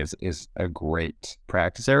specifically is a great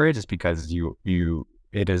practice area, just because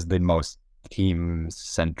it is the most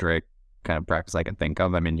team-centric kind of practice I can think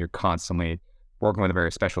of. I mean, you're constantly working with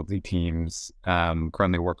various specialty teams,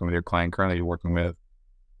 currently working with your client, currently working with,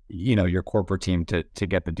 your corporate team to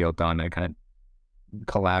get the deal done, and kind of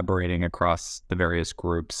collaborating across the various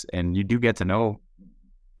groups. And you do get to know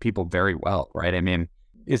people very well, right? I mean,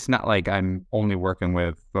 it's not like I'm only working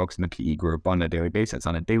with folks in the PE group on a daily basis.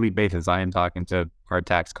 On a daily basis, I am talking to our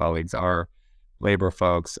tax colleagues, our labor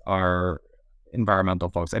folks, our environmental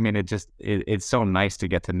folks. I mean, it's so nice to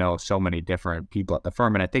get to know so many different people at the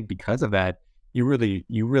firm. And I think because of that, you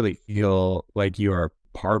really feel like you are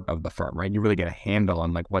part of the firm, right? You really get a handle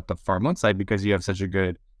on like what the firm looks like, because you have such a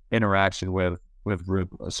good interaction with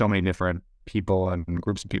so many different people and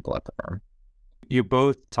groups of people at the firm. You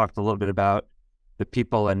both talked a little bit about the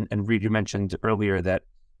people, and Reed, you mentioned earlier that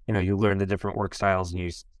you learn the different work styles and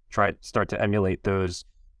you start to emulate those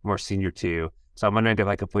more senior to you. So I'm wondering if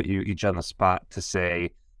I could put you each on the spot to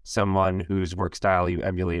say someone whose work style you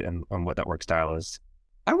emulate and what that work style is.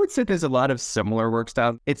 I would say there's a lot of similar work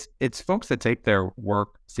styles. It's folks that take their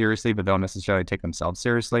work seriously but don't necessarily take themselves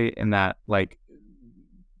seriously, in that like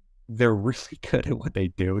they're really good at what they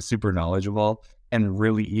do, super knowledgeable, and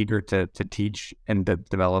really eager to teach and to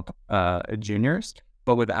develop juniors,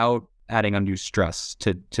 but without adding undue stress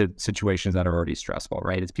to situations that are already stressful,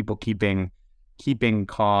 right? It's people keeping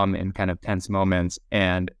calm in kind of tense moments,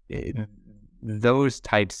 and those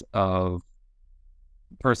types of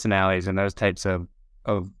personalities and those types of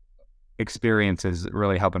experiences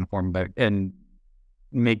really help inform that and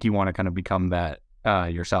make you want to kind of become that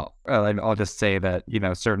yourself. I'll just say that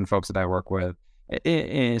certain folks that I work with,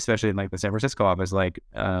 especially in like the San Francisco office, like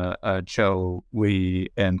Cho Lee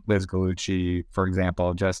and Liz Gallucci, for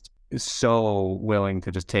example, just so willing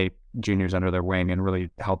to just take juniors under their wing and really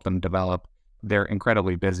help them develop. They're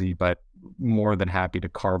incredibly busy, but more than happy to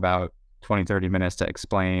carve out 20, 30 minutes to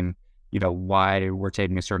explain, why we're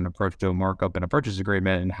taking a certain approach to a markup in a purchase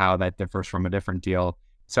agreement and how that differs from a different deal.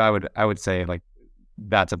 So I would say like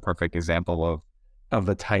that's a perfect example of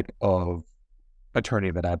the type of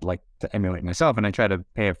attorney that I'd like to emulate myself. And I try to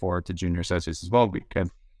pay it forward to junior associates as well, because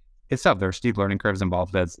it's tough. There are steep learning curves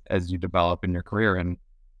involved as you develop in your career, and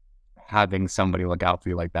having somebody look out for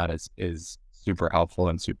you like that is super helpful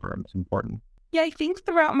and super important. Yeah, I think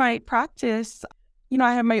throughout my practice,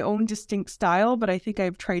 I have my own distinct style, but I think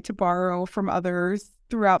I've tried to borrow from others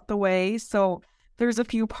throughout the way. So there's a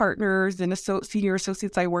few partners and senior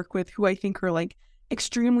associates I work with who I think are like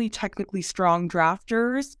extremely technically strong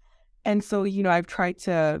drafters. And so, I've tried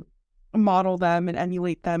to model them and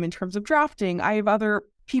emulate them in terms of drafting. I have other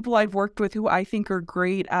people I've worked with who I think are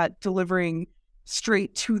great at delivering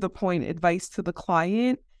straight to the point advice to the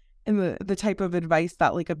client, and the type of advice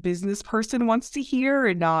that like a business person wants to hear,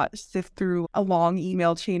 and not sift through a long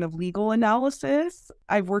email chain of legal analysis.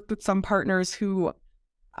 I've worked with some partners who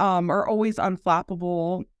are always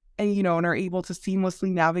unflappable and, and are able to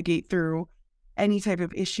seamlessly navigate through any type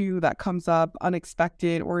of issue that comes up,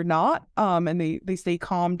 unexpected or not. And they stay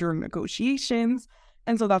calm during negotiations.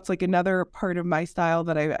 And so that's like another part of my style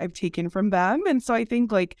that I've taken from them. And so I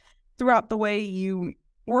think like throughout the way you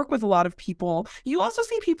work with a lot of people, you also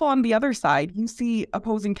see people on the other side. You see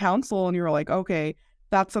opposing counsel and you're like, okay,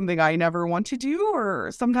 that's something I never want to do.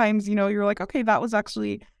 Or sometimes, you're like, okay, that was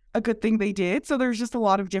actually a good thing they did. So there's just a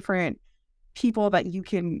lot of different people that you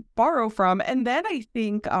can borrow from. And then I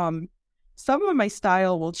think some of my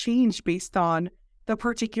style will change based on the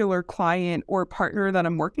particular client or partner that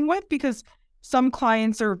I'm working with, because some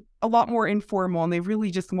clients are a lot more informal and they really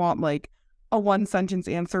just want like a one sentence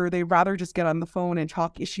answer. They'd rather just get on the phone and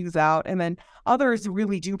talk issues out. And then others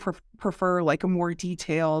really do prefer like a more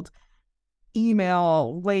detailed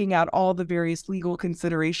email laying out all the various legal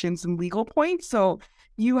considerations and legal points. So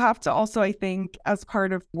you have to also, I think, as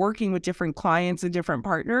part of working with different clients and different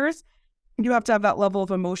partners, you have to have that level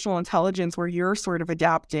of emotional intelligence where you're sort of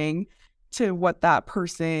adapting to what that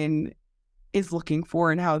person is looking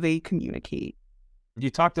for and how they communicate. You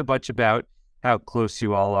talked a bunch about how close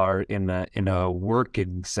you all are in a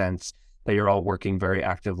working sense, that you're all working very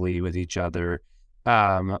actively with each other.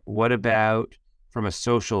 What about from a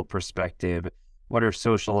social perspective? What are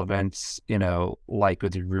social events, like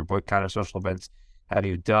with your group? What kind of social events have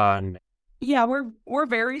you done? Yeah, we're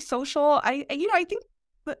very social. I think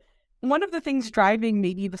one of the things driving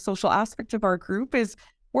maybe the social aspect of our group is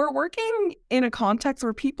we're working in a context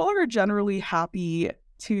where people are generally happy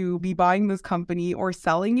to be buying this company or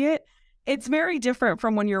selling it. It's very different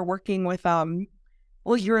from when you're working with,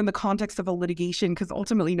 you're in the context of a litigation, because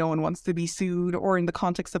ultimately no one wants to be sued, or in the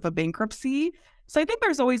context of a bankruptcy. So I think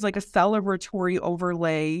there's always like a celebratory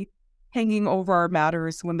overlay hanging over our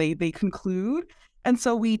matters when they conclude. And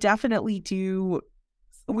so we definitely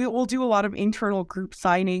we'll do a lot of internal group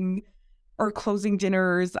signing or closing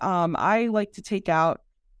dinners. I like to take out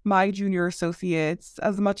my junior associates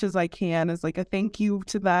as much as I can as like a thank you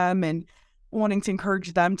to them, and wanting to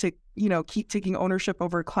encourage them to, keep taking ownership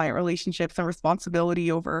over client relationships and responsibility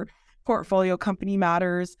over portfolio company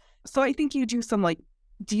matters. So I think you do some like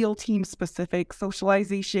deal team specific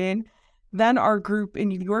socialization. Then our group in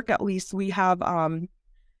New York, at least, we have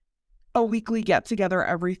a weekly get together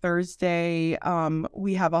every Thursday.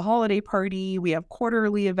 We have a holiday party, we have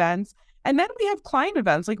quarterly events, and then we have client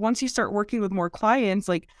events. Like once you start working with more clients,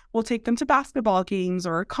 like we'll take them to basketball games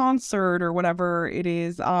or a concert or whatever it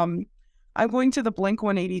is. I'm going to the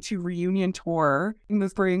Blink-182 reunion tour in the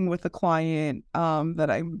spring with a client that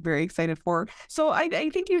I'm very excited for. So I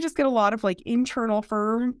think you just get a lot of like internal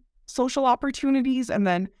firm social opportunities and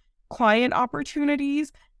then client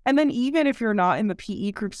opportunities. And then even if you're not in the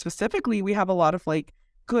PE group specifically, we have a lot of like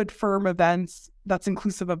good firm events that's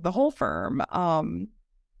inclusive of the whole firm. And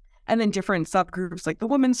then different subgroups like the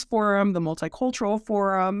Women's Forum, the Multicultural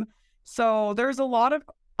Forum. So there's a lot of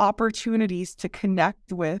opportunities to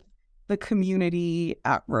connect with the community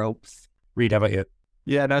at Ropes. Reed, how about you?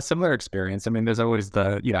 Yeah, no, similar experience. I mean, there's always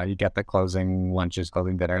you get the closing lunches,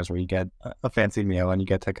 closing dinners where you get a fancy meal and you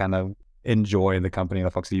get to kind of enjoy the company of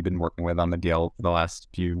the folks that you've been working with on the deal for the last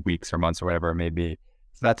few weeks or months or whatever it may be.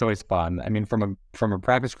 So that's always fun. I mean, from a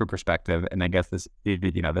practice group perspective, and I guess this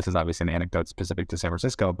is obviously an anecdote specific to San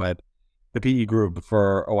Francisco, but the PE group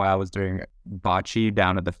for a while was doing bocce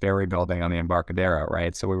down at the Ferry Building on the Embarcadero,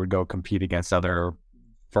 right? So we would go compete against other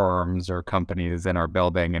firms or companies in our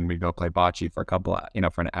building, and we go play bocce for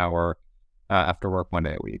for an hour after work 1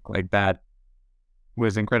 day a week. Like that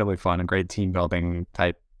was incredibly fun, a great team building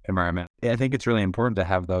type environment. I think it's really important to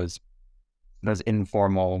have those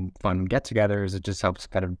informal fun get-togethers. It just helps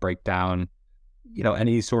kind of break down,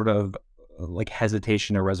 any sort of like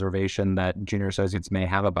hesitation or reservation that junior associates may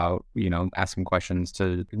have about, asking questions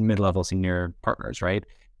to mid-level senior partners, right?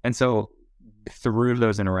 And so through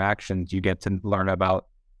those interactions, you get to learn about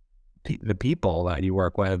the people that you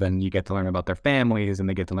work with, and you get to learn about their families, and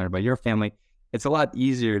they get to learn about your family. It's a lot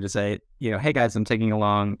easier to say, hey guys, I'm taking a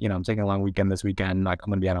long weekend this weekend. Like, I'm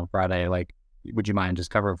going to be out on Friday. Like, would you mind just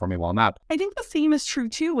covering for me while I'm out? I think the same is true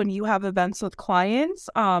too when you have events with clients.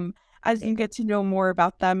 As you get to know more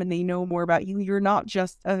about them and they know more about you, you're not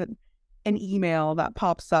just an email that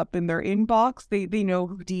pops up in their inbox. They know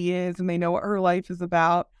who Dee is and they know what her life is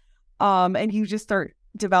about. And you just start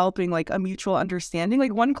developing like a mutual understanding.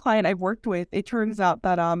 Like one client I've worked with, it turns out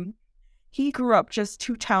that he grew up just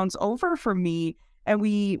 2 towns over from me, and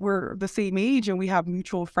we were the same age, and we have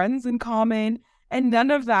mutual friends in common. And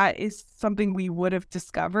none of that is something we would have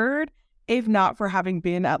discovered if not for having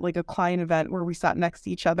been at like a client event where we sat next to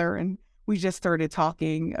each other and we just started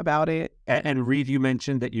talking about it. And Reed, you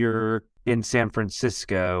mentioned that you're in San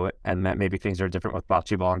Francisco and that maybe things are different with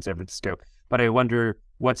bocce ball in San Francisco. But I wonder,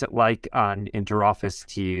 what's it like on interoffice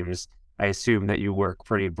teams? I assume that you work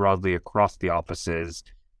pretty broadly across the offices.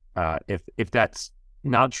 If that's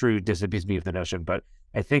not true, disabuse me of the notion, but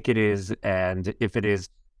I think it is. And if it is,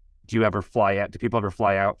 do you ever fly out? Do people ever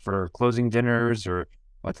fly out for closing dinners, or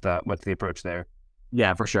what's the approach there?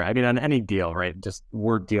 Yeah, for sure. I mean, on any deal, right? Just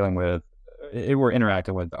we're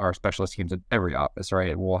interacting with our specialist teams at every office,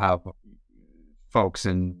 right? We'll have folks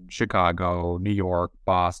in Chicago, New York,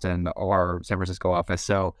 Boston, or San Francisco office.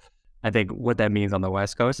 So I think what that means on the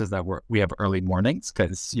West Coast is that we have early mornings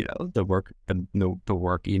because the work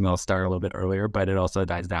emails start a little bit earlier, but it also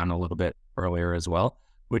dies down a little bit earlier as well,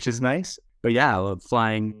 which is nice. But yeah,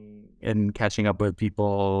 flying and catching up with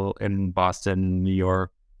people in Boston, New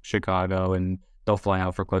York, Chicago, and they'll fly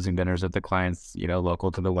out for closing dinners with the clients,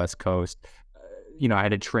 local to the West Coast. I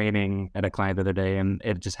had a training at a client the other day, and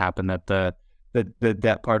it just happened that the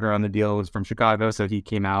debt partner on the deal was from Chicago, so he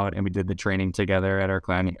came out and we did the training together at our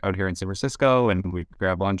client out here in San Francisco, and we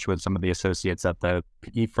grabbed lunch with some of the associates at the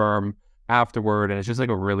PE firm afterward, and it's just like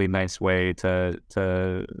a really nice way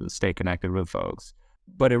to stay connected with folks.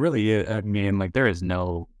 But it really is, I mean, like there is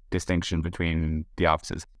no distinction between the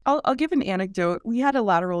offices. I'll give an anecdote. We had a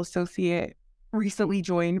lateral associate recently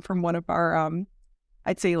join from one of our,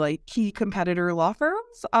 I'd say like key competitor law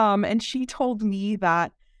firms. And she told me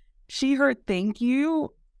that she heard thank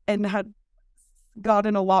you and had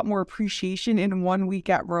gotten a lot more appreciation in 1 week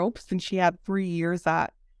at Ropes than she had 3 years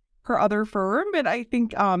at her other firm. And I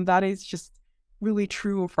think that is just really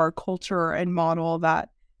true of our culture and model, that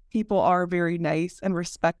people are very nice and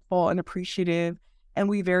respectful and appreciative. And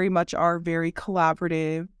we very much are very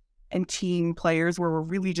collaborative and team players where we're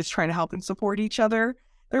really just trying to help and support each other.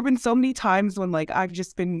 There have been so many times when like I've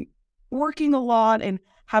just been working a lot and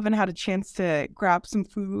haven't had a chance to grab some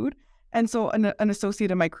food. And so an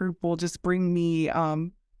associate in my group will just bring me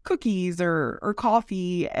cookies or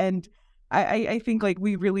coffee. And I think like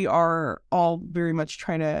we really are all very much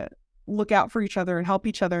trying to look out for each other and help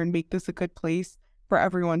each other and make this a good place for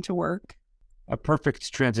everyone to work. A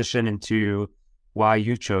perfect transition into why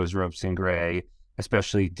you chose Ropes and Gray,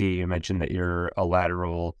 especially Dee. You mentioned that you're a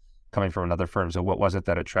lateral coming from another firm. So what was it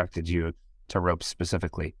that attracted you to Ropes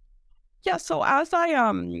specifically? Yeah, so as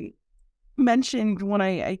I mentioned when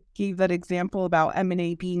I gave that example about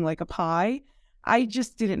M&A being like a pie, I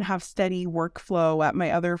just didn't have steady workflow at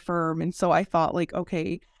my other firm. And so I thought like,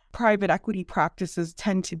 okay, private equity practices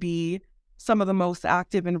tend to be some of the most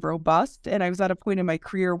active and robust. And I was at a point in my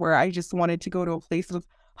career where I just wanted to go to a place with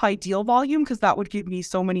high deal volume because that would give me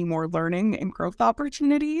so many more learning and growth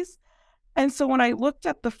opportunities. And so when I looked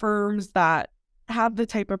at the firms that had the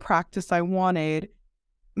type of practice I wanted,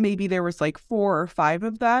 maybe there was like 4 or 5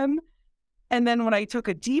 of them. And then when I took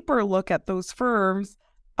a deeper look at those firms,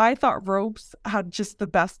 I thought Ropes had just the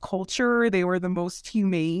best culture. They were the most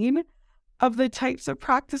humane of the types of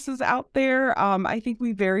practices out there. I think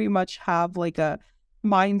we very much have like a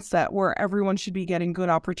mindset where everyone should be getting good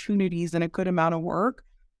opportunities and a good amount of work,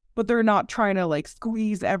 but they're not trying to like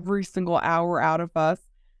squeeze every single hour out of us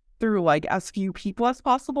through like as few people as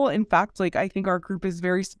possible. In fact, like I think our group is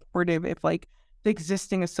very supportive. If like the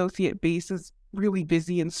existing associate base is really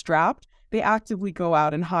busy and strapped, they actively go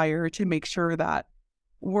out and hire to make sure that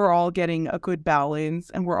we're all getting a good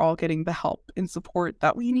balance and we're all getting the help and support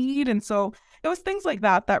that we need. And so it was things like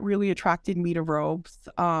that that really attracted me to ropes.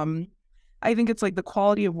 I think it's like the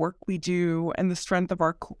quality of work we do and the strength of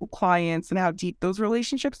our clients and how deep those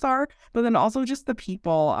relationships are, but then also just the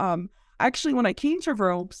people. Actually, when I came to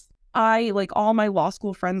ropes, I, like, all my law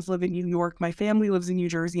school friends live in New York. My family lives in New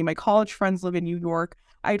Jersey. My college friends live in New York.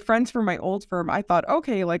 I had friends from my old firm. I thought,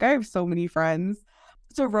 okay, like, I have so many friends.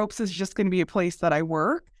 So ropes is just going to be a place that I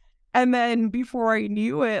work. And then before I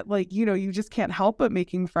knew it, like, you just can't help but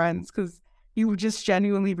making friends because you just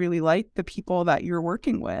genuinely really like the people that you're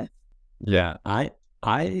working with. Yeah,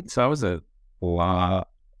 so I was a law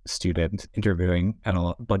student interviewing at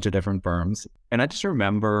a bunch of different firms, and I just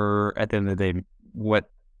remember at the end of the day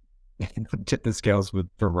what tipped the scales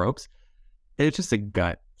for ropes. It's just a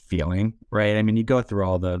gut feeling, right? I mean, you go through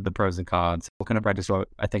all the pros and cons. What kind of practice do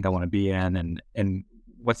I think I want to be in, and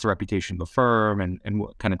what's the reputation of the firm, and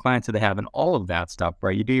what kind of clients do they have, and all of that stuff,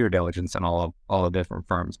 right? You do your diligence on all of the different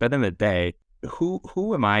firms. But at the end of the day,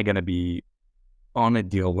 who am I going to be on a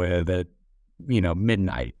deal with at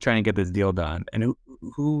midnight trying to get this deal done, and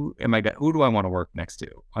who do I want to work next to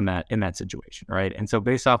in that situation, right? And so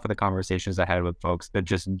based off of the conversations I had with folks, the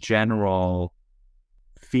just general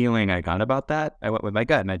feeling I got about that, I went with my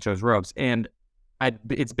gut and I chose ropes, and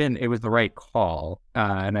it was the right call,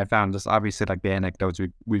 and I found just obviously like the anecdotes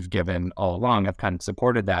we've given all along have kind of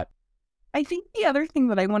supported that. I think the other thing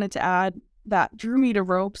that I wanted to add that drew me to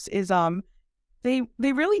ropes is they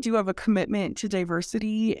really do have a commitment to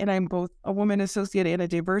diversity, and I'm both a woman associate and a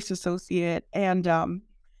diverse associate. And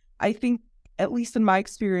I think, at least in my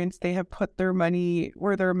experience, they have put their money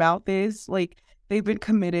where their mouth is. Like, they've been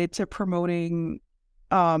committed to promoting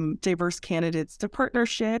diverse candidates to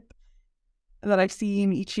partnership that I've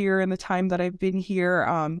seen each year in the time that I've been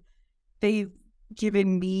here. They've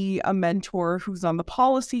given me a mentor who's on the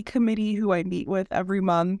policy committee who I meet with every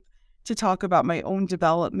month to talk about my own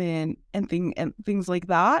development and things like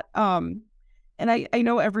that. And I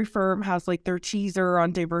know every firm has like their teaser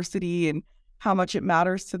on diversity and how much it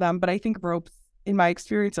matters to them, but I think ropes, in my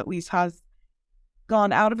experience at least, has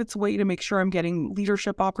gone out of its way to make sure I'm getting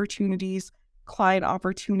leadership opportunities, client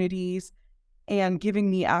opportunities, and giving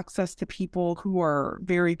me access to people who are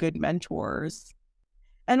very good mentors.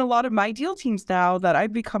 And a lot of my deal teams, now that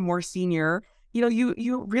I've become more senior,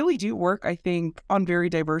 you really do work, I think, on very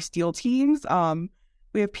diverse deal teams.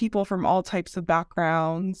 We have people from all types of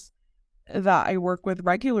backgrounds that I work with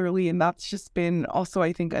regularly, and that's just been also,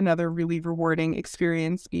 I think, another really rewarding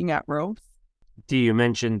experience being at ropes. Dee, you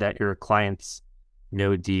mentioned that your clients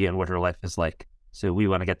know Dee and what her life is like. So we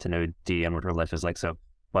want to get to know Dee and what her life is like. So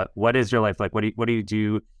what is your life like? What do you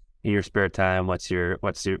do in your spare time? What's your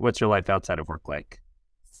life outside of work like?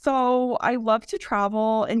 So I love to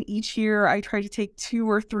travel, and each year I try to take 2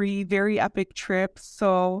 or 3 very epic trips.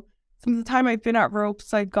 So since the time I've been at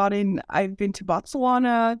ropes, I've been to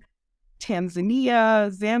Botswana, Tanzania,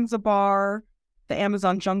 Zanzibar, the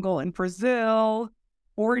Amazon jungle in Brazil,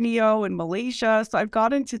 Borneo in Malaysia. So I've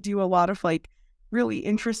gotten to do a lot of like really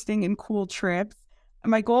interesting and cool trips. And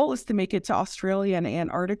my goal is to make it to Australia and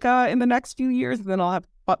Antarctica in the next few years. And then I'll have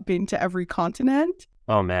been to every continent.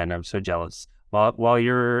 Oh man, I'm so jealous. While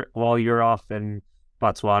you're off in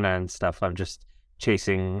Botswana and stuff, I'm just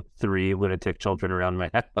chasing 3 lunatic children around my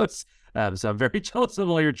house. So I'm very jealous of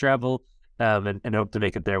all your travel, and hope to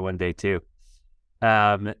make it there one day too.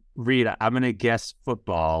 Rita, I'm gonna guess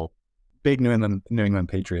football. Big New England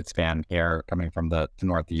Patriots fan here, coming from the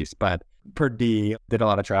Northeast, but per D, did a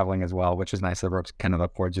lot of traveling as well, which is nice. The ropes kind of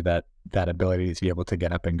affords you that ability to be able to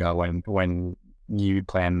get up and go when you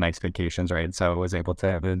plan nice vacations, right? So I was able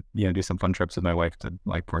to do some fun trips with my wife to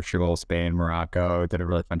like Portugal, Spain, Morocco. Did a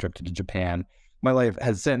really fun trip to Japan. My life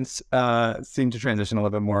has since seemed to transition a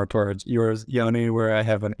little bit more towards yours, Yoni, where I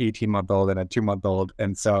have an 18-month-old and a 2-month-old,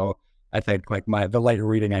 and so I think like the light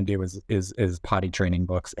reading I do is potty training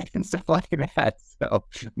books and stuff like that. So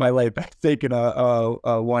my life has taken a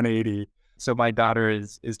 180. So my daughter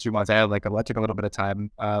is 2 months. I took a little bit of time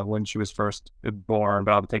when she was first born,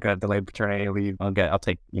 but I'll take a delayed paternity leave. I'll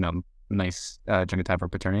take nice chunk of time for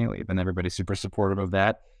paternity leave, and everybody's super supportive of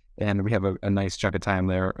that. And we have a nice chunk of time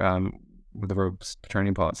there with the ropes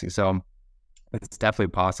paternity policy. So it's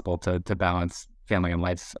definitely possible to balance family and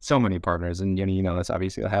life. So many partners, and this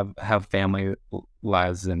obviously have family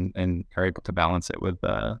lives and are able to balance it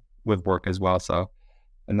with work as well. So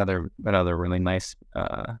another really nice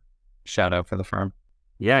shout out for the firm.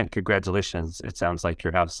 Yeah, and congratulations. It sounds like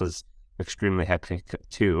your house is extremely hectic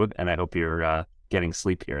too, and I hope you're getting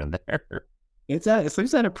sleep here and there. It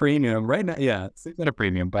sleeps at a premium right now. Yeah, it sleeps at a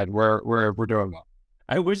premium, but we're doing well.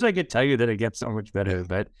 I wish I could tell you that it gets so much better,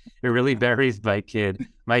 but it really varies by kid.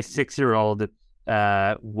 My 6-year-old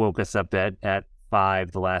woke us up at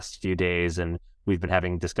 5 the last few days, and we've been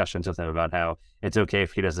having discussions with him about how it's okay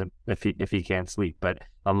if he can't sleep, but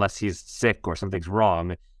unless he's sick or something's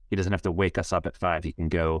wrong, he doesn't have to wake us up at 5. He can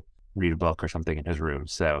go read a book or something in his room.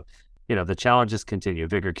 So, the challenges continue.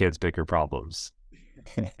 Bigger kids, bigger problems.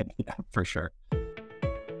 Yeah, for sure.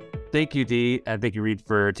 Thank you, Dee, and thank you, Reed,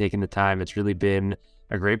 for taking the time. It's really been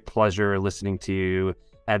a great pleasure listening to you,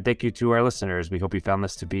 and thank you to our listeners. We hope you found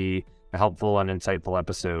this to be a helpful and insightful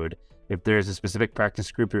episode. If there's a specific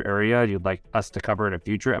practice group or area you'd like us to cover in a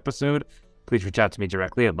future episode, please reach out to me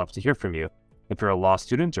directly. I'd love to hear from you. If you're a law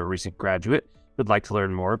student or recent graduate who would like to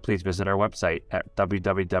learn more, please visit our website at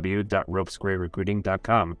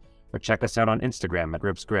www.ropesgrayrecruiting.com or check us out on Instagram at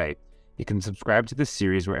ropesgray. You can subscribe to this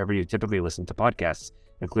series wherever you typically listen to podcasts,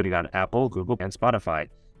 including on Apple, Google, and Spotify.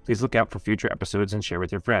 Please look out for future episodes and share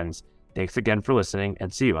with your friends. Thanks again for listening,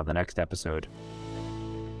 and see you on the next episode.